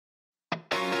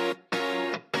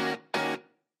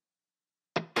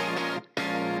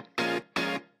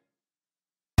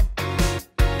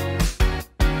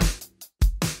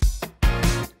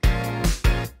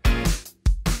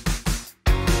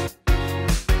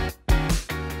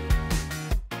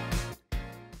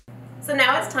So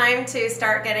now it's time to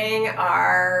start getting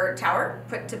our tower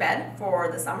put to bed for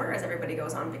the summer as everybody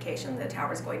goes on vacation. The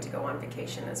tower is going to go on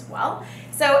vacation as well.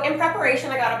 So in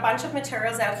preparation, I got a bunch of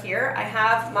materials out here. I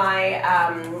have my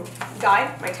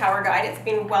guide, my tower guide. It's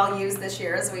been well used this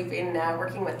year as we've been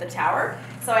working with the tower.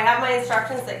 So I have my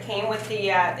instructions that came with the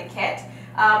kit.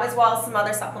 As well as some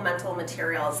other supplemental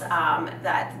materials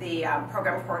that the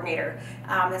program coordinator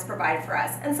has provided for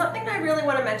us. And something that I really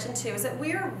want to mention too is that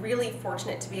we are really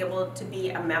fortunate to be able to be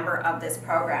a member of this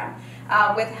program.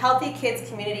 With Healthy Kids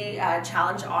Community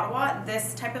Challenge Ottawa,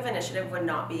 this type of initiative would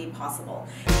not be possible.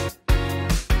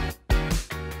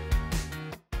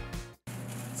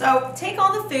 So take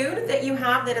all the food that you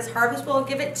have that is harvestable,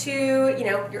 give it to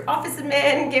your office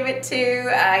admin, give it to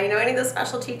any of those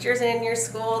special teachers in your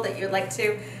school that you'd like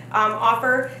to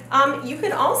offer. You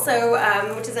can also,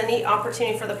 which is a neat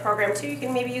opportunity for the program too, you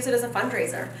can maybe use it as a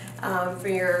fundraiser for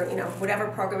your whatever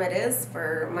program it is.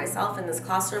 For myself in this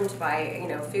classroom to buy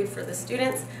food for the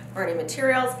students or any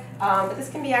materials, but this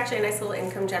can be actually a nice little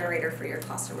income generator for your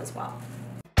classroom as well.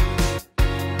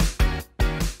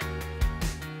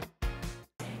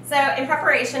 So in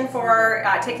preparation for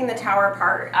taking the tower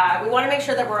apart, we want to make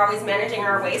sure that we're always managing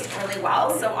our waste really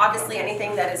well. So obviously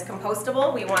anything that is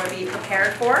compostable, we want to be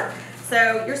prepared for.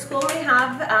 So your school may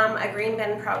have a green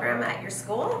bin program at your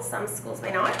school. Some schools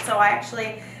may not. So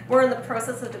we're in the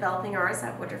process of developing ours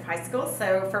at Woodroffe High School.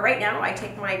 So for right now, I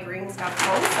take my green stuff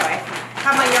home. So I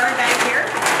have my yard bag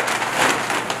here.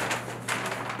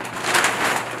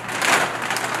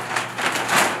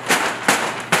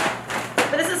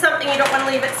 You don't want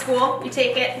to leave at school. You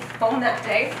take it home that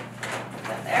day. Put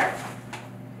that there.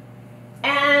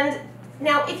 And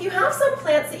now if you have some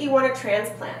plants that you want to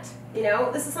transplant,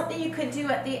 this is something you could do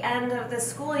at the end of the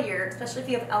school year, especially if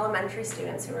you have elementary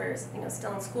students who are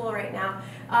still in school right now.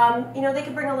 They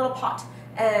could bring a little pot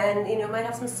and might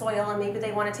have some soil, and maybe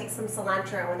they want to take some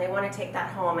cilantro and they want to take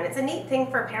that home. And it's a neat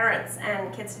thing for parents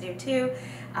and kids to do too.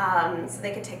 So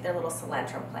they could take their little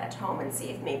cilantro plant home and see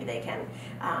if maybe they can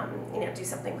do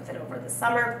something with it over the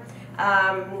summer.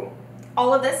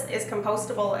 All of this is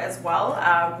compostable as well.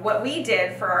 What we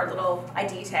did for our little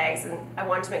ID tags, and I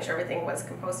wanted to make sure everything was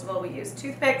compostable, we used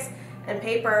toothpicks and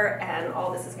paper, and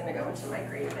all this is going to go into my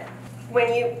green bin.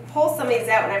 When you pull some of these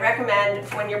out, and I recommend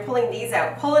when you're pulling these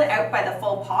out, pull it out by the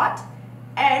full pot,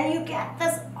 and you get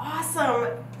this awesome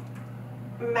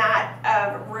mat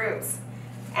of roots.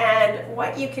 And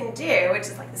what you can do, which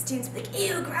is like the students be like,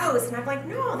 ew, gross, and I'm like,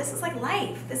 no, this is like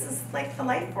life. This is like the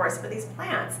life force for these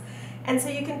plants. And so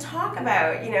you can talk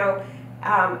about,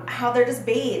 how they're just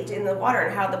bathed in the water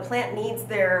and how the plant needs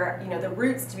their, the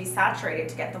roots to be saturated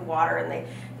to get the water, and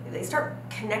they start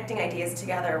connecting ideas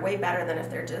together way better than if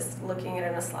they're just looking at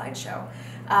it in a slideshow.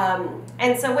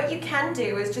 And so what you can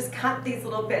do is just cut these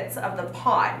little bits of the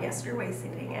pot. Yes, you're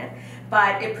wasting it,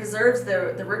 but it preserves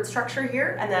the root structure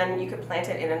here, and then you could plant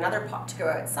it in another pot to go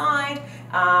outside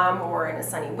or in a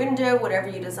sunny window, whatever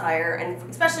you desire. And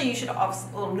especially you should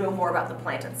also know more about the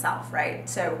plant itself, right?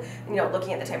 So,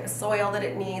 looking at the type of soil that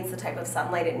it needs, the type of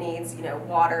sunlight it needs,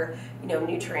 water,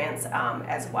 nutrients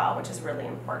as well, which is really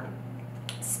important.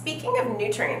 Speaking of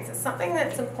nutrients, it's something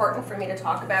that's important for me to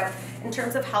talk about in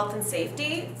terms of health and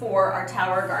safety for our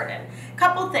tower garden.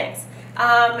 Couple things.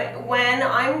 When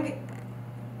I'm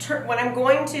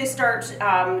going to start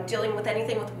dealing with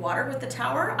anything with water with the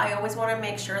tower, I always want to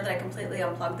make sure that I completely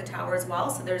unplug the tower as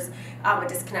well, so there's a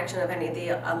disconnection of any of the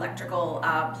electrical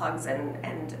plugs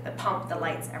and the pump, the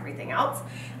lights, everything else.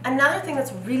 Another thing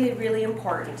that's really, really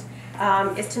important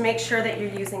is to make sure that you're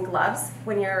using gloves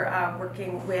when you're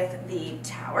working with the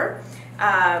tower.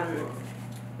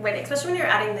 Especially when you're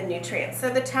adding the nutrients. So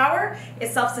the tower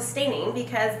is self-sustaining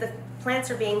because the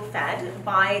plants are being fed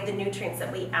by the nutrients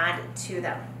that we add to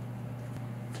them.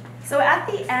 So at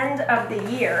the end of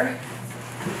the year,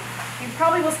 you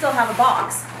probably will still have a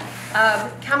box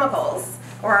of chemicals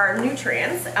or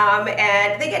nutrients,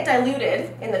 and they get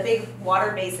diluted in the big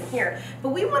water basin here. But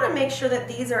we want to make sure that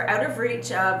these are out of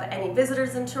reach of any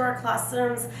visitors into our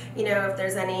classrooms, if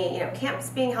there's any camps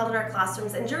being held in our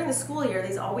classrooms. And during the school year,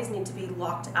 these always need to be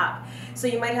locked up. So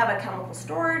you might have a chemical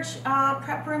storage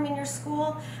prep room in your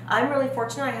school. I'm really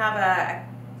fortunate. I have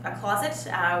a closet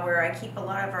where I keep a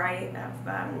lot of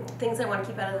things I want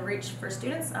to keep out of the reach for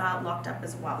students locked up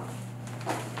as well.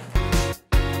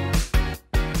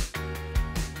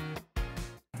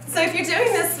 So if you're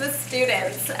doing this with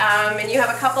students and you have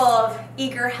a couple of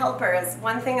eager helpers,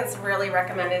 one thing that's really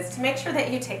recommended is to make sure that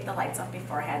you take the lights off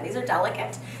beforehand. These are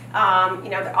delicate.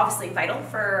 They're obviously vital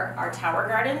for our tower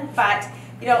garden, but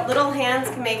little hands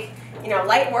can make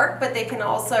light work, but they can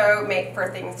also make for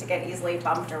things to get easily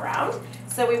bumped around.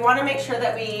 So we want to make sure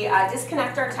that we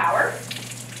disconnect our tower.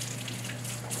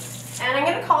 And I'm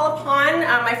going to call upon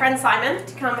my friend Simon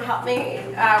to come help me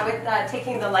with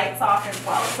taking the lights off as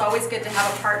well. It's always good to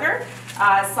have a partner.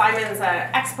 Simon's an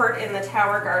expert in the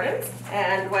tower gardens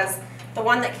and was the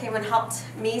one that came and helped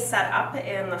me set up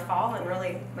in the fall, and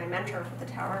really my mentor for the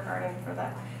tower garden for the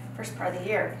first part of the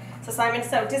year. So Simon,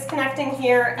 disconnecting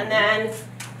here, and then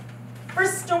for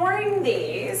storing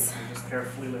these. Just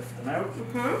carefully lift them out.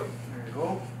 There you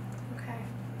go. Okay.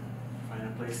 Find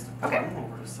a place to put them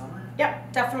over the summer.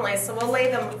 Yep, definitely. So we'll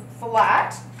lay them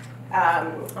flat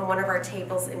on one of our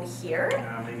tables in here.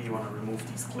 Maybe you want to remove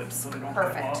these clips so they don't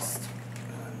get lost.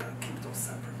 And keep those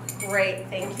separately. Great,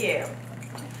 thank you.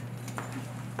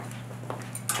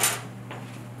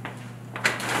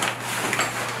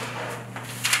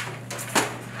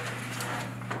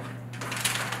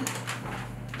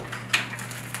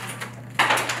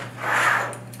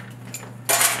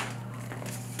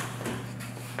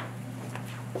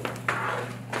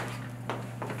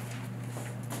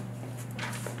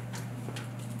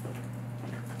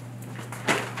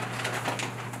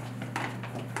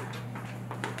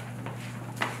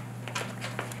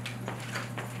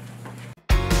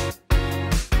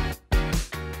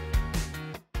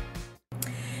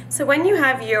 So when you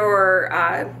have your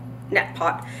net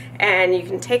pot and you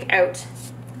can take out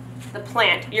the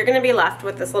plant, you're going to be left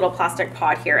with this little plastic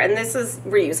pot here, and this is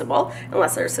reusable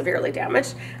unless they're severely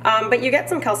damaged, but you get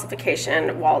some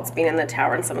calcification while it's been in the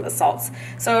tower and some of the salts.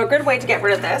 So a good way to get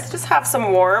rid of this, just have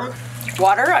some warm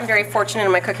water. I'm very fortunate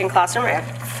in my cooking classroom. I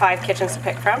have 5 kitchens to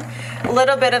pick from. A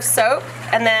little bit of soap,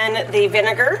 and then the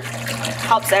vinegar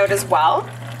helps out as well.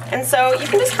 And so you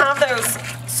can just have those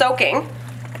soaking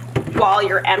while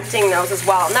you're emptying those as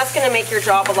well. And that's going to make your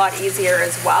job a lot easier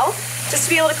as well, just to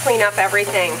be able to clean up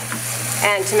everything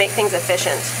and to make things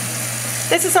efficient.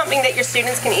 This is something that your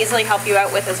students can easily help you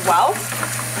out with as well.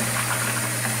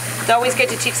 It's always good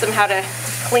to teach them how to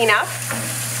clean up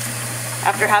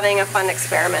after having a fun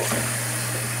experiment.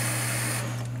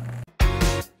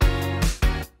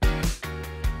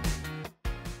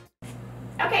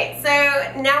 Okay,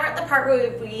 so now we're at the part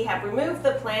where we have removed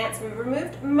the plants. We've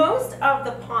removed most of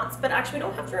the pots, but actually we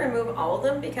don't have to remove all of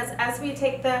them, because as we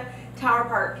take the tower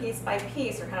apart piece by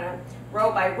piece, or kind of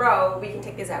row by row, we can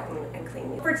take these out and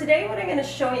clean these. For today, what I'm going to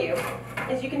show you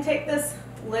is you can take this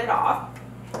lid off.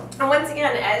 And once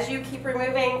again, as you keep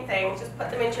removing things, just put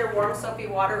them into your warm soapy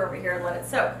water over here and let it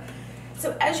soak.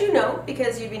 So as you know,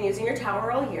 because you've been using your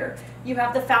tower all year, you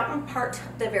have the fountain part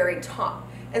at the very top.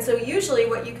 And so usually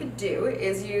what you could do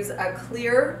is use a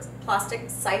clear plastic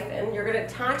siphon. You're going to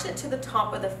attach it to the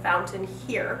top of the fountain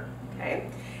here, okay?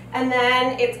 And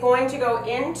then it's going to go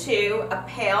into a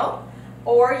pail,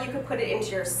 or you could put it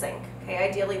into your sink. Okay,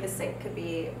 ideally the sink could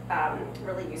be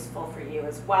really useful for you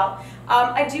as well.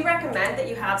 I do recommend that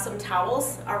you have some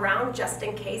towels around just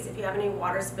in case if you have any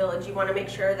water spillage. You want to make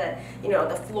sure that, you know,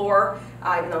 the floor,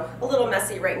 even though a little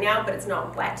messy right now, but it's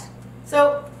not wet.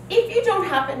 So if you don't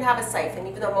happen to have a siphon,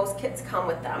 even though most kits come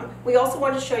with them, we also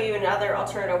want to show you another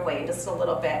alternative way in just a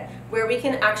little bit, where we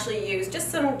can actually use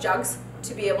just some jugs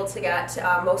to be able to get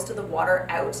most of the water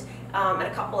out, and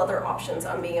a couple other options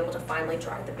on being able to finally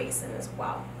dry the basin as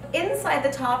well. Inside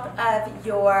the top of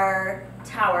your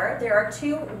tower, there are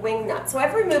 2 wing nuts. So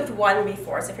I've removed one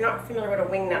before, so if you're not familiar with what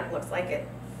a wing nut looks like, it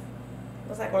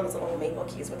looks like one of those little maple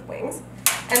keys with wings.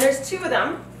 And there's 2 of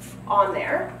them on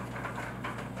there.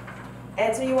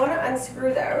 And so you want to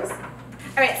unscrew those. All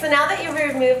right, so now that you've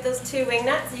removed those 2 wing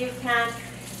nuts, you can,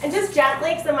 and just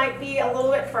gently, because it might be a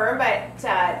little bit firm, but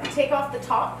take off the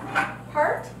top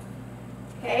part.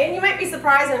 Okay, and you might be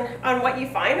surprised on what you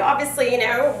find. Obviously, you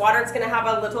know, water is going to have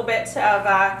a little bit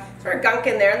of sort of gunk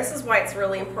in there, and this is why it's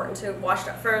really important to wash it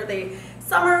up for the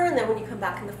summer, and then when you come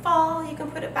back in the fall, you can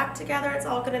put it back together. It's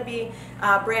all going to be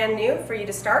brand new for you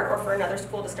to start, or for another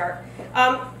school to start.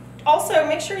 Also,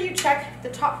 make sure you check the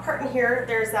top part in here.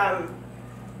 There's a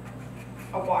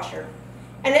washer.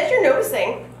 And as you're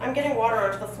noticing, I'm getting water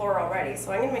onto the floor already,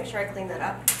 so I'm going to make sure I clean that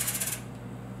up.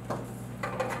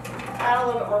 Add a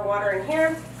little bit more water in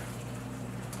here.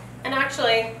 And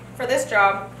actually, for this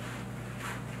job,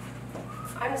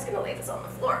 I'm just going to lay this on the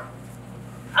floor.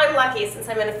 I'm lucky, since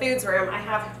I'm in a foods room, I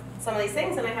have some of these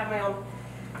things, and I have my own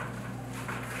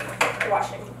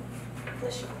washing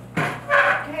machine.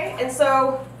 Okay, and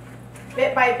so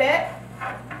bit by bit,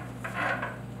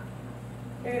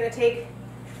 you're going to take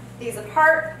these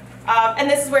apart, and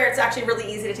this is where it's actually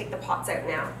really easy to take the pots out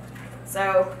now.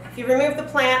 So if you remove the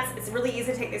plants, it's really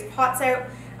easy to take these pots out.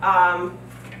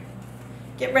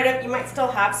 Get rid of, you might still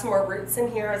have some more roots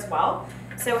in here as well.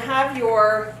 So have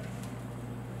your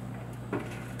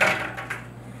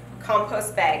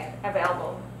compost bag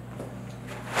available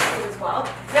as well.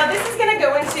 Now this is going to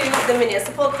go into the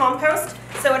municipal compost,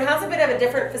 so it has a bit of a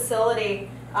different facility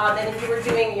than if you were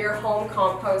doing your home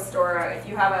compost or if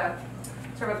you have a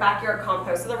sort of a backyard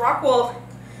compost. So the rock wool,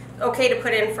 okay to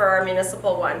put in for our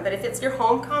municipal one, but if it's your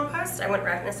home compost, I wouldn't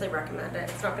necessarily recommend it.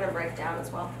 It's not going to break down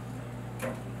as well.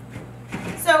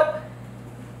 So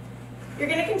you're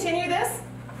going to continue this.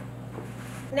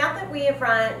 Now that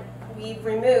we've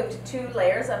removed 2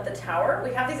 layers of the tower,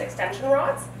 we have these extension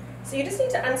rods. So you just need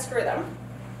to unscrew them,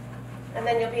 and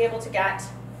then you'll be able to get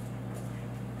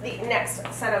the next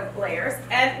set of layers.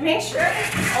 And make sure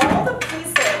all the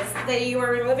pieces that you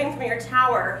are removing from your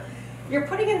tower, you're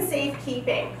putting in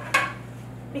safekeeping,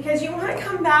 because you want to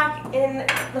come back in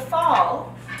the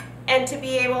fall and to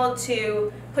be able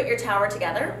to put your tower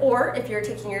together, or if you're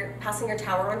passing your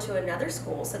tower onto another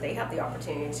school so they have the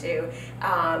opportunity to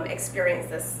experience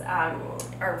this,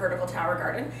 our vertical tower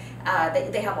garden,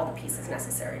 they have all the pieces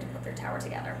necessary to put their tower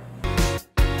together.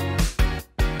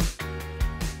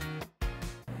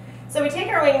 So we take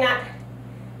our wing nut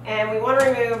and we want to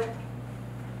remove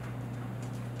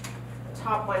the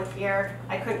top one here.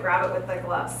 I couldn't grab it with the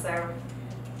gloves, so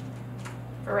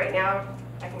for right now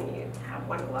I can have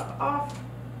one glove off.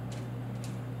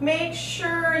 Make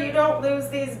sure you don't lose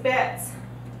these bits.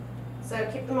 So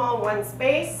keep them all in one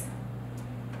space.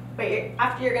 But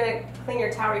after you're going to clean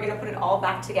your tower, you're going to put it all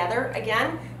back together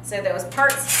again. So those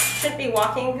parts shouldn't be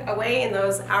walking away in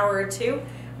those hour or 2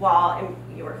 while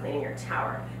you are cleaning your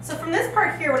tower. So from this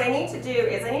part here, what I need to do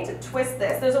is I need to twist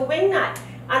this. There's a wing nut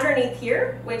underneath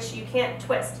here, which you can't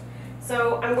twist.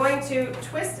 So I'm going to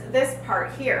twist this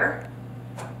part here.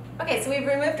 Okay, so we've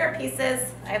removed our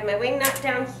pieces. I have my wing nut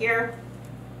down here.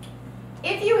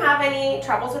 If you have any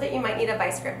troubles with it, you might need a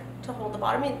vice grip to hold the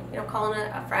bottom. You know, call in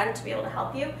a friend to be able to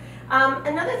help you.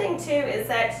 Another thing too is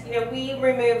that we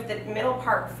removed the middle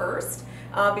part first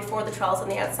before the trellis on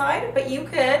the outside, but you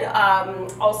could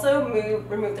also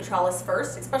remove the trellis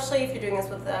first, especially if you're doing this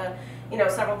with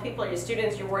several people, your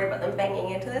students. You're worried about them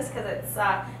banging into this because it's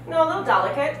a little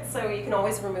delicate. So you can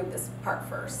always remove this part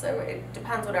first. So it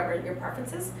depends whatever your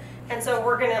preference is. And so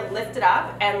we're going to lift it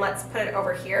up and let's put it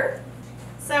over here.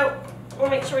 So we'll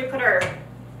make sure we put our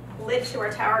lid to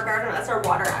our tower garden. That's our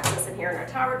water access in here in our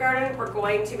tower garden. We're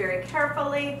going to very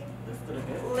carefully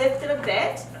lift it a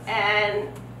bit, and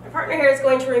my partner here is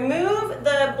going to remove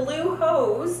the blue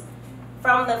hose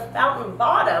from the fountain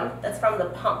bottom that's from the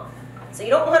pump. So you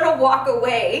don't want to walk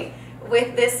away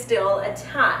with this still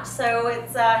attached. So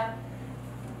it's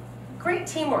great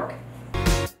teamwork.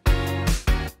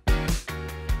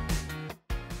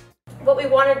 What we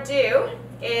want to do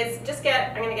is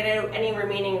I'm going to get out any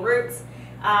remaining roots,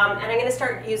 and I'm going to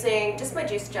start using just my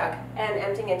juice jug and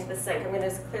emptying into the sink. I'm going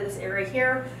to clear this area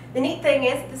here. The neat thing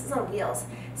is this is on wheels,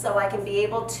 so I can be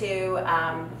able to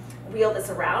wheel this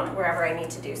around wherever I need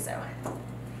to do so.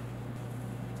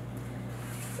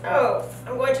 So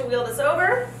I'm going to wheel this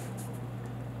over.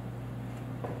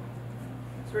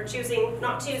 So we're choosing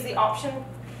not to use the option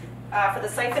for the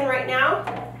siphon right now.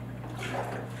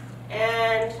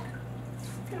 And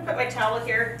I'm going to put my towel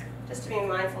here just to be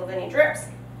mindful of any drips.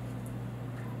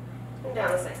 And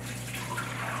down the sink.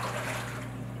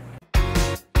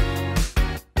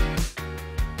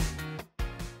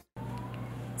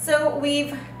 So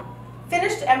we've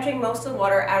finished emptying most of the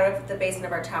water out of the basin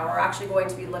of our tower. We're actually going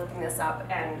to be lifting this up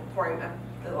and pouring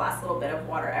the last little bit of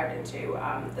water out into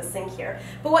the sink here.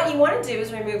 But what you want to do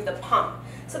is remove the pump.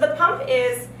 So the pump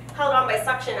is held on by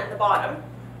suction at the bottom.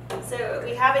 So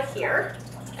we have it here,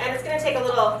 and it's going to take a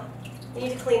little, you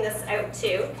need to clean this out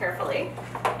too, carefully.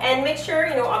 And make sure,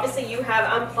 obviously you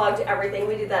have unplugged everything.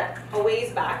 We did that a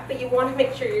ways back, but you want to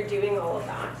make sure you're doing all of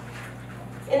that.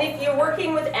 And if you're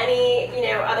working with any,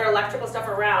 other electrical stuff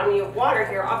around, you have water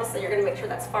here, obviously you're going to make sure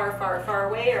that's far, far, far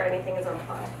away or anything is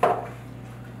unplugged.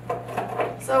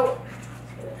 So,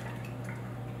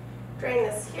 drain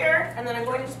this here, and then I'm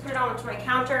going to just put it onto my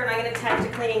counter, and I'm going to tend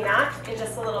to cleaning that in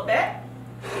just a little bit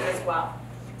as well.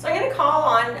 So I'm going to call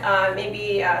on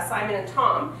maybe Simon and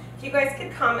Tom. If you guys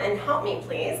could come and help me,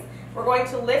 please. We're going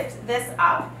to lift this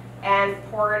up and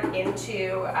pour it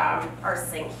into our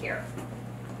sink here.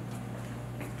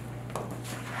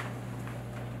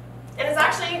 And it's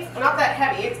actually not that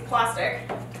heavy, it's plastic.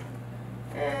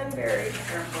 And very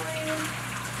carefully.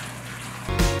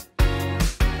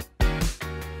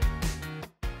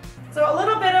 So a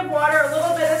little bit of water, a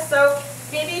little bit of soap.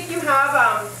 Maybe if you have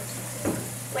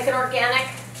like an organic,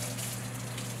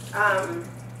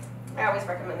 I always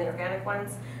recommend the organic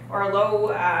ones, or a low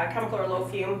chemical or low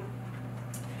fume.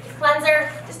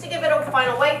 cleanser just to give it a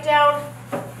final wipe down.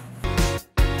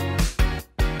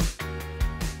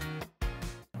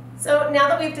 So now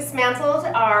that we've dismantled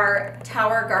our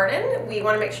tower garden, we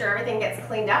want to make sure everything gets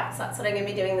cleaned up. So that's what I'm going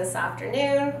to be doing this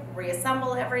afternoon.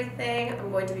 Reassemble everything.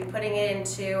 I'm going to be putting it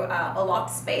into a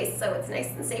locked space so it's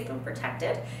nice and safe and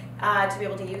protected to be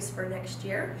able to use for next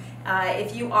year.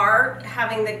 If you are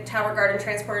having the tower garden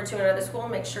transported to another school,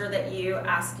 make sure that you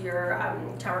ask your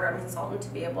tower garden consultant to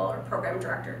be able, or program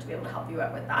director to be able to help you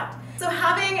out with that. So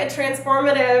having a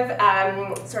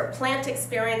transformative sort of plant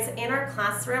experience in our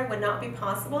classroom would not be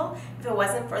possible if it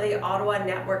wasn't for the Ottawa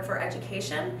Network for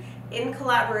Education in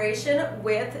collaboration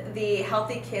with the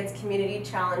Healthy Kids Community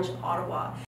Challenge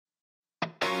Ottawa.